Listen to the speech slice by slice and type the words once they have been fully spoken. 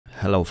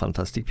Hello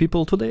fantastic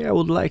people, today I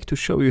would like to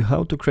show you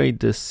how to create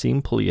this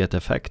simple yet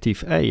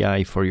effective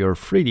AI for your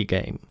 3D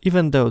game.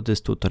 Even though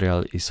this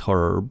tutorial is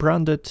horror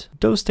branded,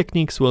 those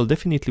techniques will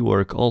definitely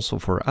work also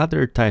for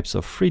other types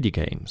of 3D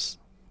games.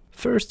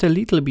 First, a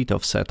little bit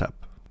of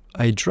setup.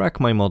 I drag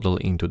my model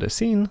into the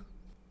scene,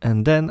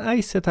 and then I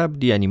set up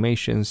the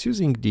animations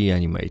using the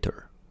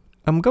Animator.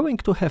 I'm going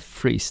to have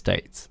 3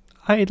 states: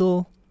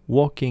 idle,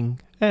 walking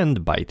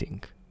and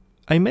biting.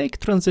 I make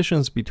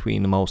transitions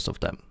between most of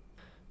them.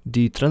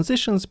 The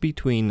transitions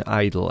between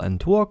idle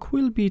and walk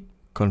will be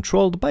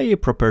controlled by a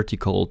property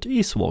called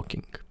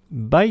isWalking.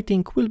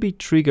 Biting will be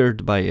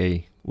triggered by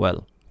a,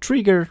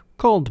 trigger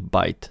called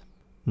bite.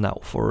 Now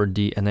for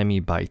the enemy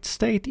bite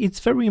state, it's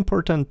very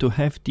important to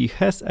have the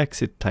has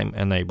exit time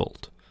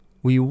enabled.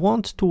 We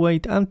want to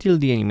wait until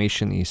the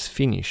animation is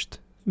finished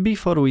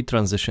before we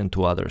transition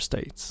to other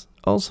states.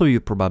 Also, you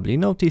probably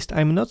noticed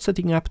I'm not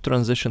setting up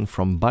transition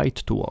from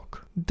bite to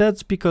walk.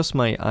 That's because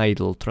my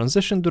idle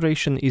transition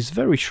duration is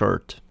very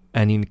short,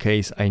 and in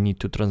case I need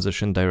to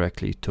transition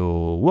directly to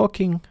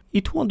walking,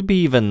 it won't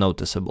be even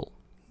noticeable.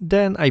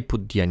 Then I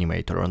put the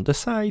animator on the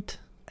side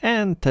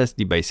and test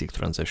the basic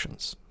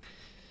transitions.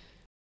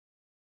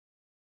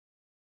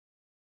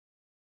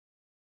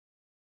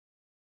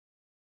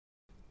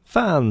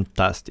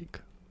 Fantastic!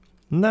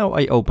 Now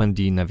I open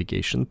the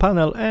navigation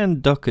panel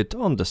and dock it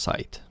on the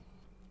side.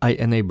 I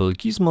enable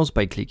gizmos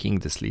by clicking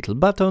this little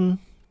button,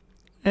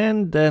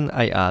 and then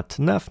I add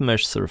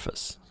NavMesh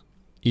surface.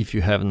 If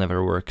you have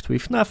never worked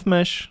with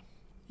NavMesh,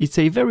 it's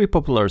a very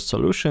popular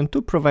solution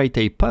to provide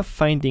a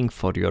pathfinding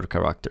for your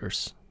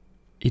characters.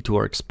 It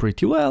works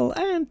pretty well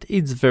and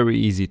it's very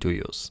easy to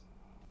use.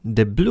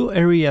 The blue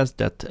areas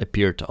that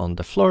appeared on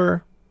the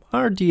floor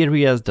are the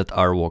areas that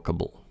are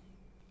walkable.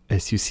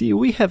 As you see,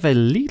 we have a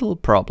little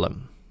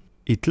problem.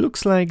 It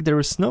looks like there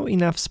is not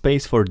enough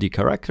space for the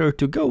character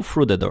to go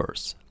through the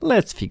doors.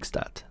 Let's fix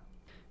that.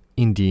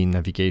 In the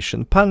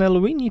navigation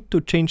panel, we need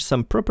to change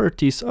some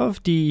properties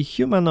of the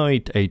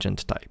humanoid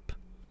agent type.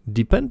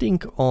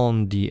 Depending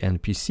on the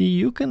NPC,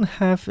 you can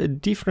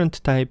have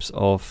different types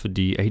of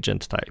the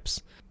agent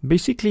types.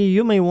 Basically,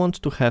 you may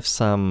want to have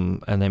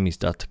some enemies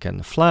that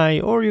can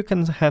fly, or you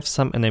can have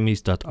some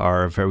enemies that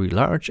are very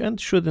large and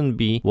shouldn't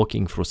be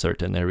walking through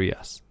certain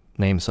areas.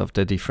 Names of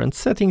the different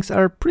settings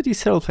are pretty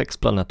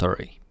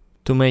self-explanatory.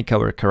 To make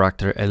our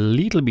character a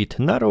little bit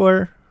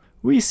narrower,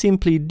 we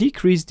simply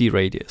decrease the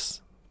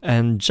radius.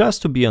 And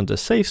just to be on the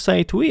safe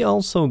side, we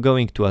also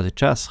going to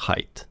adjust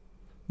height.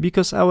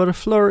 Because our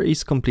floor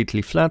is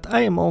completely flat,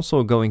 I am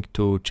also going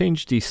to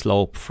change the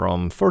slope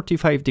from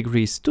 45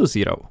 degrees to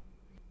 0.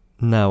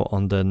 Now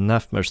on the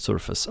NavMesh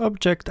surface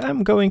object,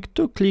 I'm going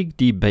to click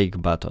the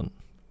Bake button.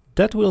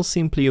 That will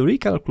simply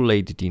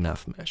recalculate the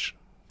NavMesh.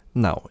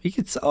 Now,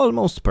 it's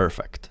almost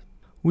perfect.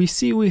 We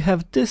see we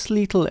have this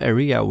little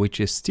area which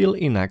is still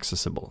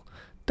inaccessible.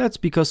 That's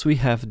because we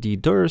have the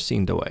doors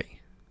in the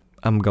way.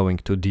 I'm going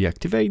to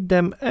deactivate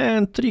them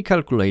and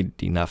recalculate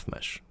the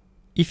NavMesh.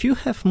 If you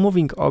have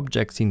moving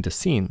objects in the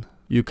scene,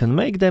 you can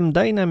make them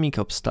dynamic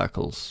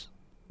obstacles,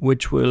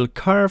 which will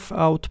carve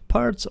out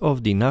parts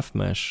of the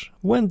NavMesh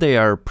when they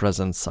are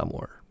present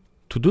somewhere.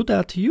 To do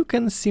that, you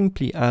can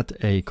simply add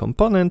a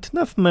component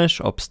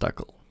NavMesh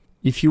obstacle.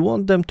 If you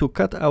want them to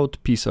cut out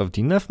piece of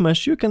the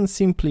NavMesh, you can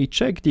simply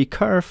check the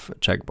carve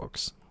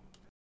checkbox.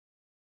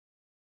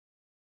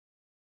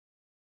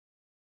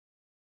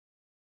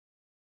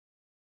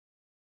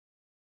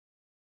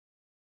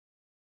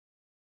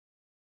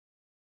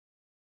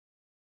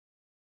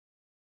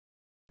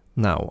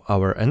 Now,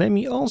 our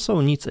enemy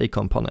also needs a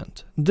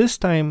component. This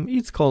time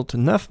it's called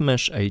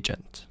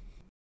NavMeshAgent.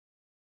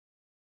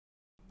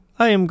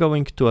 I am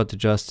going to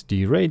adjust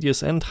the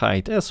radius and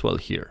height as well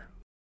here.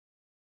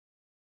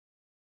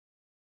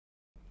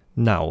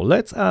 Now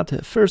let's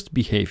add first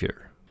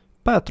behavior,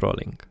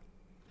 patrolling.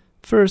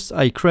 First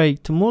I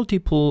create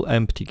multiple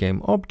empty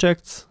game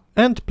objects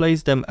and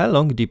place them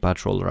along the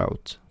patrol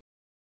route.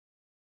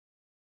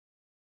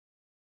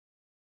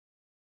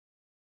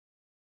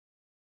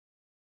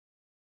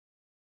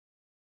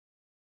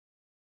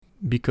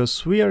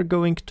 Because we are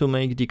going to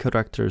make the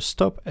character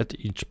stop at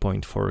each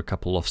point for a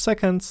couple of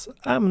seconds,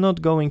 I'm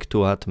not going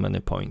to add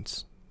many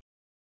points.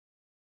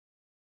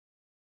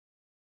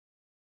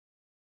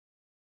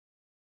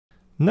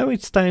 Now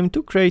it's time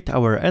to create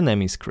our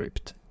enemy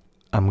script.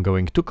 I'm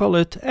going to call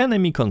it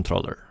enemy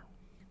controller.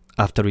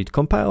 After it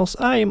compiles,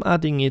 I am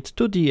adding it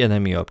to the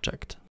enemy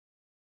object.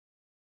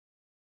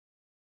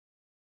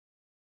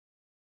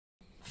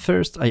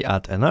 First I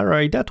add an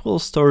array that will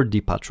store the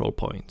patrol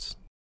points.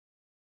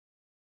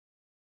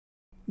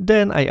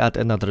 Then I add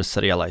another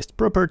serialized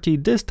property,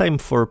 this time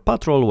for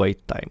patrol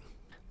wait time.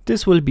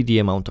 This will be the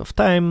amount of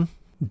time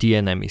the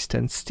enemy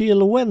stands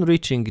still when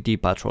reaching the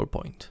patrol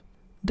point.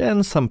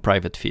 Then some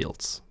private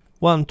fields.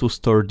 One to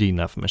store the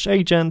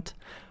NavMeshAgent,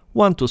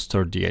 one to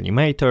store the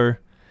animator,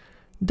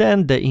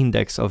 then the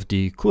index of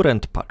the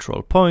current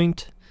patrol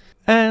point,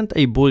 and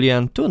a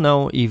boolean to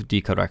know if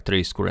the character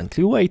is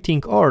currently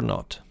waiting or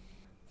not.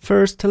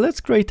 First, let's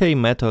create a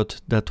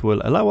method that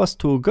will allow us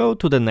to go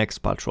to the next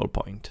patrol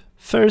point.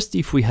 First,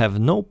 if we have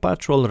no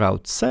patrol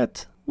route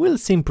set, we'll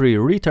simply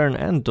return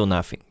and do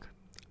nothing.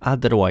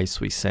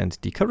 Otherwise, we send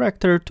the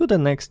character to the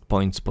next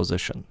point's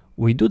position.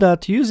 We do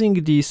that using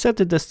the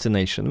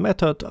setDestination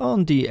method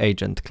on the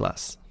agent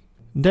class.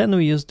 Then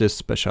we use this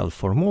special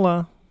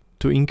formula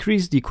to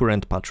increase the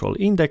current patrol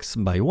index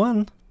by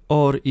 1,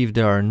 or if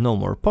there are no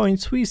more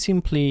points, we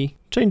simply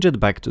change it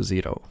back to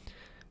 0.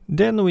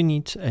 Then we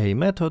need a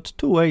method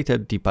to wait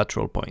at the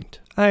patrol point.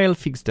 I'll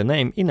fix the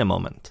name in a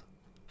moment.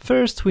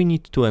 First, we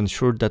need to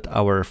ensure that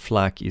our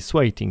flag is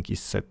waiting is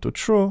set to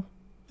true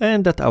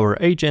and that our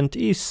agent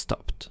is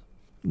stopped.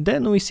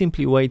 Then we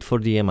simply wait for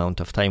the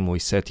amount of time we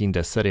set in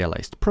the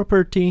serialized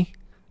property.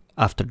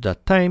 After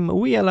that time,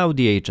 we allow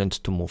the agent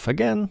to move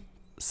again,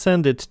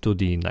 send it to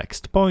the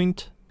next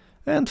point,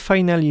 and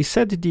finally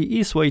set the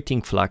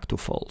isWaiting flag to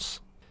false.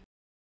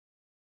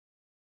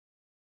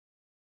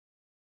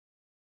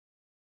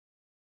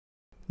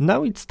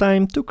 Now it's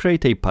time to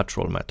create a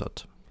patrol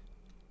method.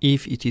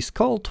 If it is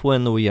called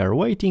when we are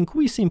waiting,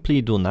 we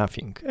simply do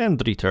nothing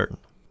and return.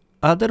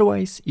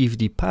 Otherwise, if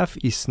the path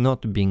is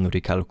not being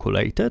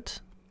recalculated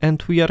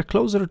and we are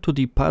closer to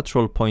the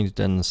patrol point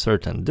than a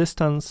certain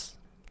distance,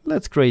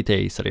 let's create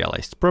a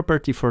serialized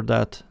property for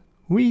that.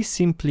 We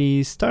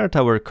simply start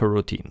our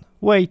coroutine,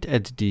 wait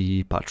at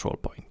the patrol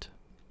point.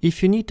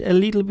 If you need a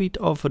little bit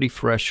of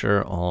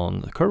refresher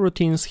on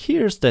coroutines,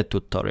 here's the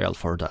tutorial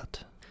for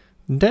that.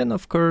 Then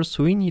of course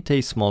we need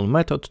a small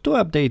method to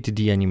update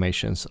the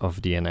animations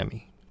of the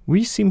enemy.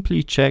 We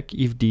simply check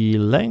if the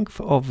length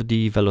of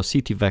the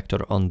velocity vector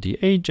on the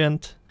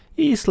agent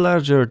is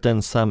larger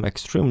than some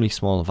extremely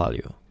small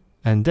value.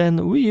 And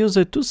then we use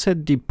it to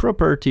set the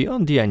property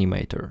on the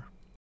animator.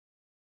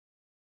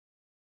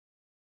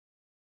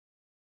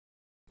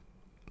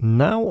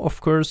 Now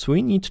of course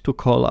we need to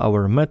call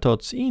our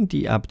methods in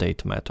the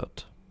update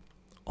method.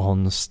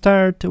 On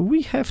start,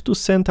 we have to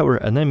send our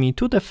enemy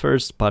to the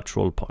first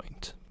patrol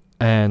point.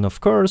 And of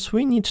course,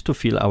 we need to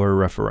fill our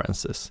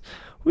references.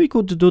 We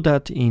could do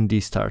that in the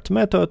start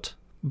method,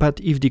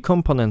 but if the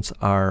components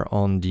are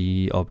on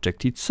the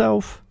object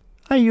itself,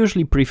 I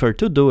usually prefer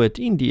to do it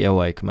in the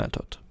awake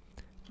method.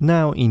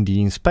 Now in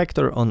the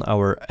inspector on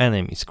our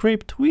enemy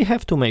script, we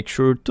have to make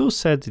sure to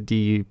set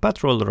the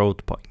patrol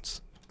route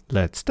points.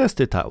 Let's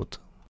test it out.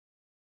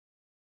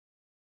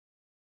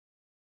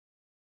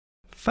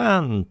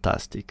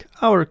 Fantastic!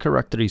 Our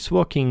character is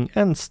walking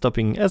and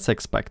stopping as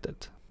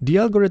expected. The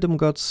algorithm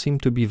gods seem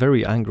to be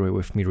very angry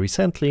with me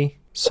recently,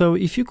 so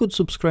if you could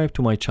subscribe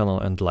to my channel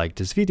and like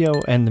this video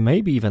and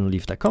maybe even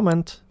leave a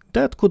comment,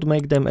 that could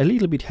make them a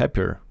little bit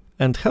happier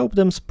and help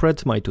them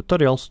spread my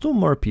tutorials to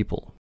more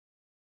people.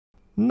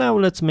 Now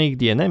let's make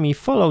the enemy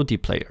follow the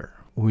player.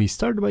 We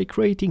start by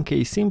creating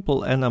a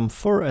simple enum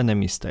for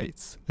enemy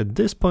states. At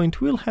this point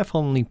we'll have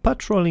only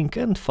patrolling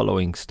and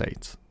following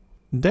states.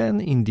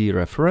 Then in the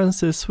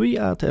references we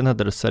add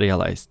another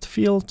serialized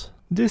field,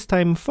 this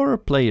time for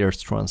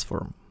player's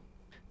transform.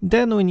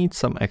 Then we need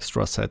some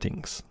extra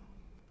settings.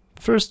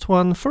 First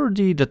one for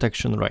the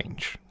detection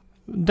range.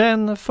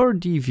 Then for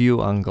the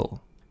view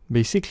angle.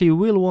 Basically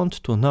we'll want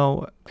to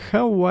know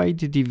how wide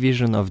the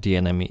vision of the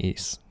enemy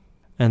is.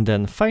 And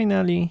then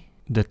finally,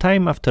 the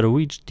time after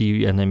which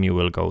the enemy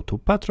will go to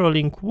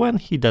patrolling when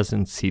he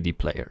doesn't see the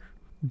player.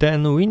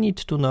 Then we need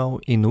to know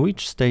in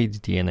which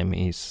state the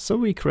enemy is, so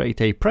we create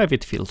a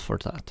private field for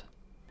that.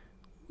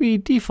 We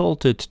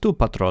default it to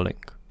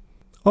patrolling.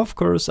 Of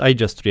course, I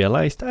just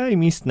realized I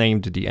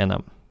misnamed the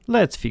enum.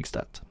 Let's fix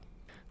that.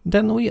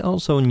 Then we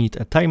also need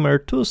a timer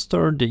to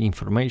store the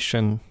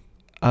information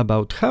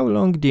about how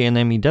long the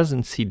enemy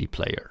doesn't see the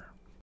player.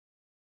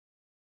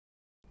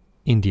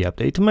 In the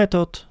update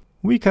method,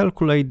 we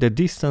calculate the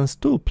distance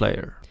to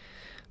player.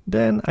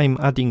 Then I'm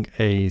adding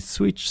a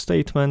switch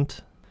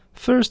statement.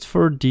 First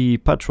for the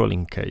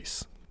patrolling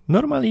case.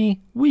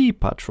 Normally we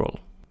patrol.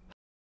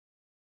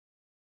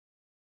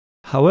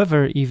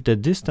 However, if the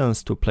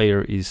distance to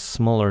player is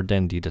smaller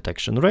than the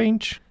detection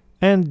range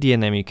and the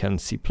enemy can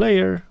see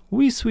player,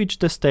 we switch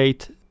the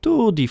state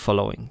to the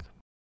following.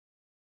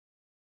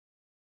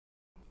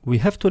 We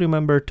have to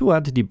remember to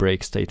add the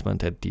break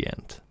statement at the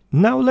end.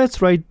 Now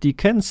let's write the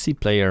can see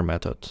player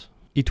method.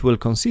 It will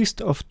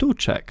consist of two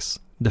checks.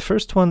 The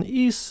first one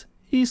is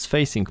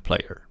facing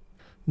player.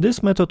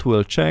 This method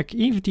will check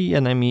if the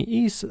enemy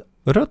is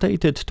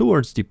rotated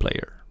towards the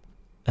player.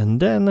 And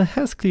then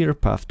has clear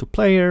path to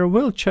player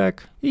will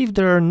check if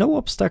there are no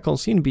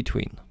obstacles in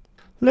between.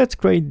 Let's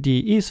create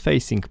the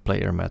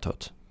isFacingPlayer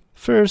method.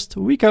 First,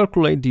 we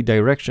calculate the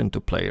direction to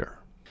player.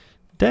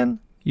 Then,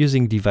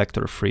 using the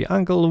vector3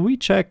 angle, we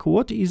check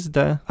what is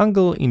the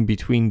angle in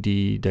between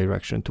the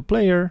direction to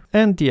player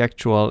and the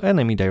actual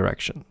enemy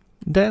direction.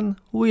 Then,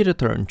 we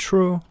return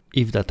true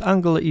if that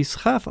angle is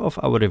half of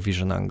our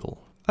vision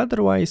angle.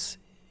 Otherwise,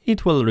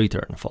 it will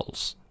return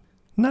false.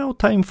 Now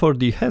time for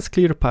the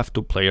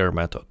hasClearPathToPlayer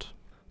method.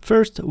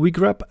 First, we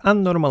grab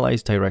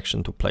unnormalized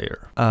direction to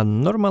player.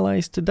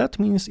 Unnormalized, that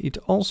means it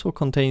also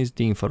contains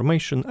the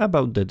information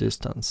about the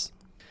distance.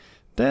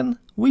 Then,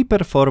 we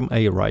perform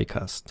a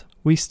Raycast.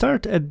 We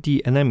start at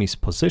the enemy's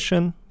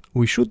position,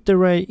 We shoot the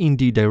ray in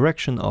the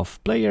direction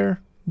of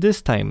player,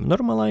 this time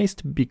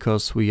normalized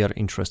because we are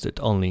interested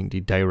only in the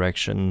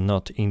direction,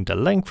 not in the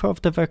length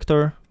of the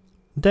vector.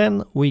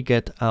 Then we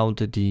get out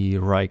the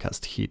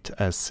Raycast hit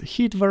as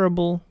hit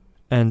variable,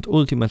 and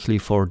ultimately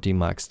for the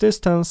max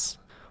distance,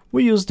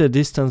 we use the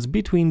distance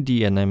between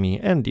the enemy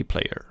and the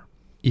player.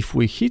 If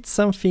we hit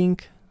something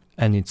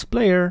and it's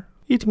player,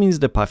 it means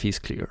the path is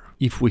clear.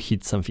 If we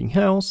hit something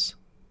else,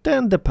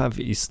 then the path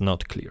is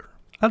not clear.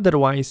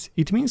 Otherwise,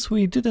 it means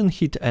we didn't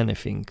hit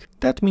anything.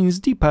 That means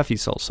the path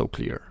is also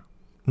clear.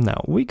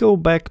 Now we go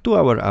back to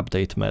our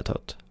update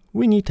method.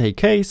 We need a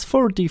case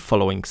for the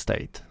following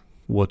state.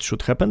 What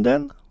should happen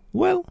then?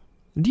 Well,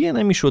 the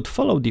enemy should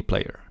follow the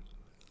player.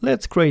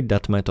 Let's create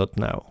that method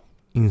now.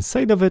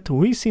 Inside of it,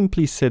 we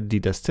simply set the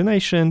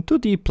destination to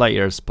the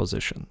player's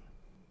position.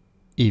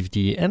 If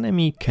the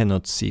enemy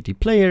cannot see the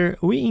player,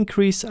 we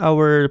increase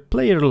our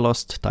player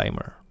lost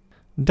timer.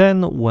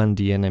 Then, when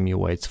the enemy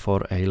waits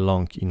for a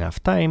long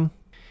enough time,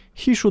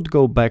 he should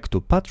go back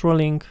to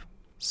patrolling,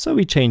 so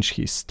we change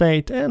his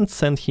state and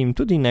send him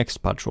to the next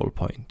patrol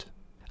point.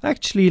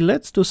 Actually,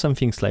 let's do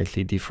something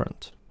slightly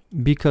different.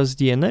 Because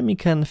the enemy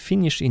can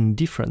finish in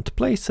different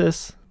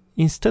places,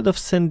 instead of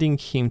sending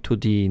him to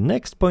the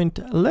next point,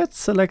 let's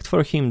select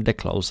for him the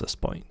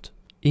closest point.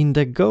 In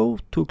the go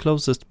to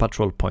closest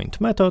patrol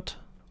point method,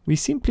 we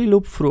simply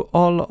loop through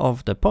all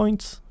of the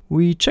points,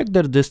 we check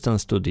their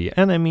distance to the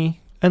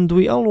enemy, and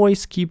we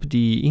always keep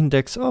the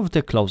index of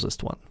the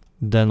closest one.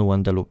 Then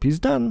when the loop is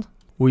done,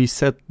 we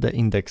set the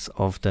index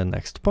of the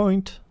next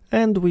point,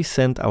 and we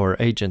send our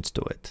agent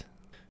to it.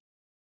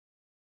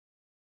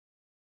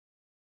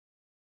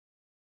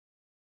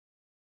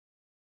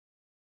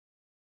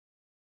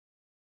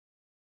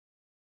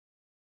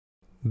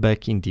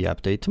 Back in the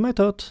update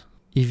method,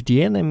 if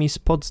the enemy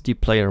spots the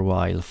player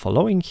while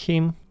following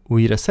him,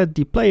 we reset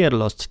the player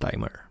lost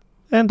timer.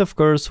 And of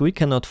course, we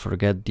cannot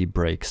forget the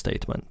break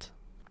statement.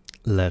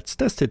 Let's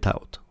test it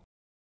out.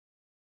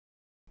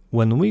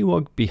 When we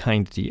walk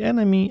behind the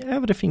enemy,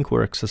 everything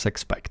works as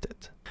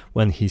expected.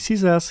 When he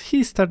sees us,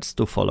 he starts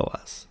to follow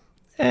us.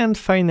 And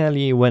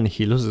finally, when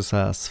he loses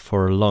us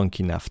for long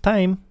enough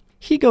time,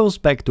 he goes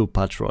back to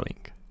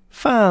patrolling.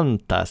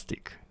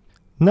 Fantastic!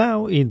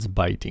 Now it's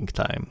biting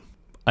time.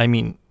 I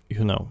mean,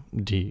 you know,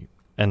 the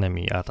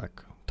enemy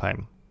attack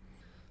time.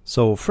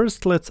 So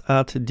first let's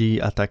add the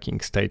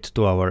attacking state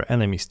to our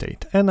enemy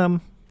state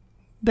enum.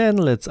 Then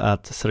let's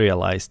add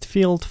serialized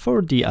field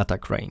for the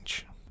attack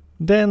range.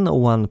 Then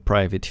one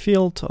private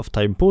field of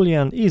type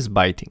boolean is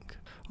biting.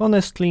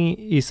 Honestly,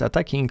 is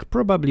attacking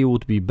probably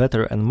would be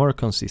better and more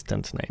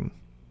consistent name.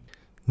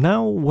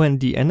 Now when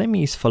the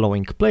enemy is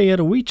following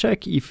player, we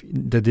check if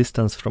the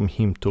distance from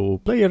him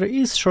to player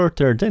is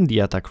shorter than the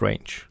attack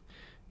range.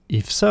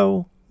 If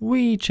so,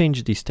 we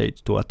change the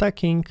state to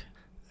attacking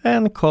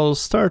and call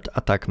start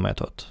attack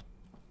method.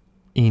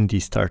 In the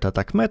start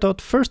attack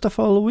method, first of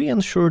all, we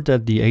ensure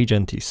that the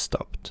agent is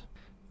stopped.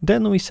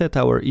 Then we set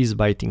our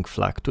isBiting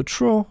flag to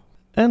true,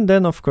 and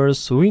then of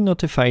course we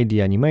notify the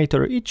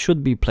animator it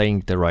should be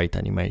playing the right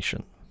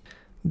animation.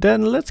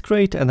 Then let's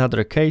create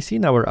another case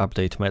in our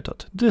update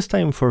method, this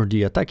time for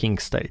the attacking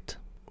state.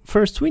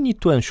 First we need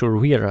to ensure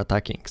we are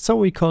attacking, so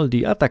we call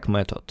the attack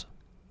method.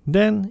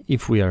 Then,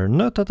 if we are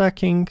not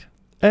attacking,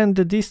 and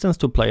the distance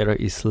to player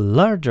is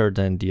larger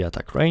than the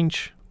attack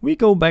range, we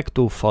go back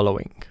to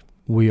following.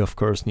 We of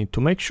course need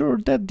to make sure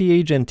that the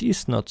agent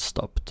is not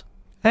stopped.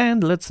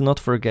 And let's not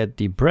forget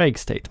the break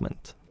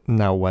statement.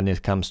 Now when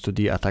it comes to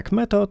the attack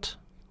method,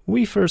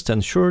 we first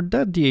ensure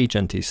that the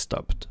agent is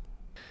stopped.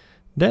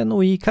 Then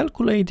we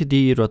calculate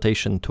the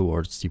rotation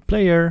towards the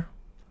player,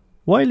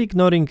 while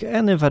ignoring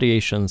any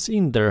variations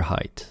in their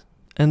height.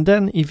 And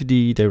then if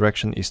the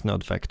direction is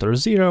not vector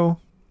 0,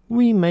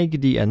 we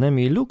make the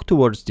enemy look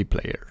towards the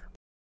player.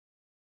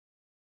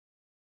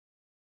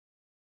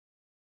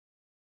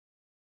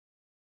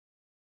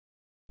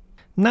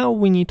 Now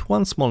we need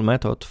one small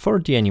method for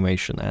the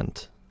animation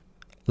end.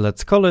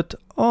 Let's call it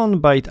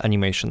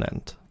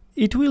onBiteAnimationEnd.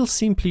 It will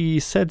simply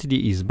set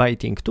the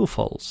isBiting to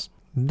false.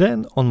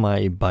 Then on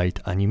my bite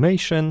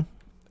animation,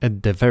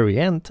 at the very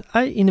end,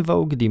 I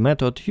invoke the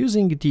method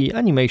using the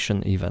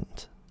animation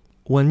event.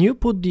 When you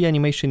put the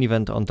animation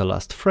event on the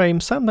last frame,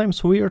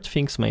 sometimes weird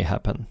things may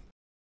happen.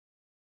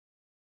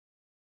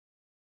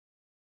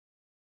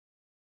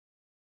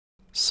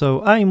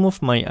 So I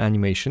move my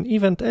animation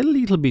event a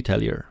little bit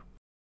earlier.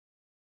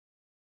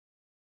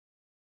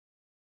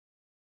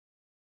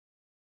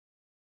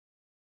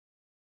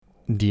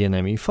 The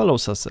enemy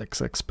follows us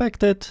as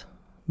expected,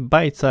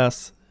 bites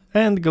us,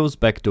 and goes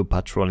back to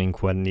patrolling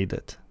when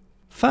needed.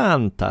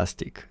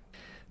 Fantastic!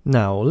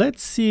 Now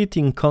let's see it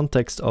in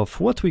context of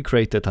what we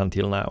created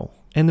until now.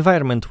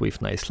 Environment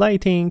with nice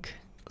lighting,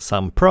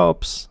 some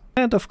props,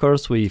 and of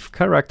course with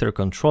character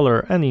controller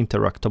and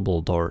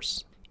interactable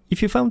doors.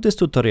 If you found this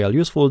tutorial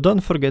useful,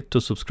 don't forget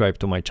to subscribe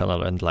to my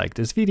channel and like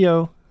this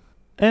video.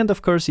 And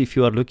of course, if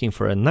you are looking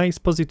for a nice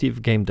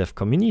positive game dev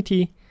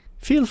community,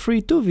 feel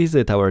free to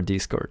visit our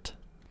Discord.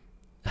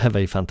 Have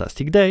a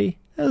fantastic day,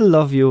 I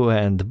love you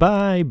and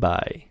bye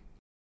bye!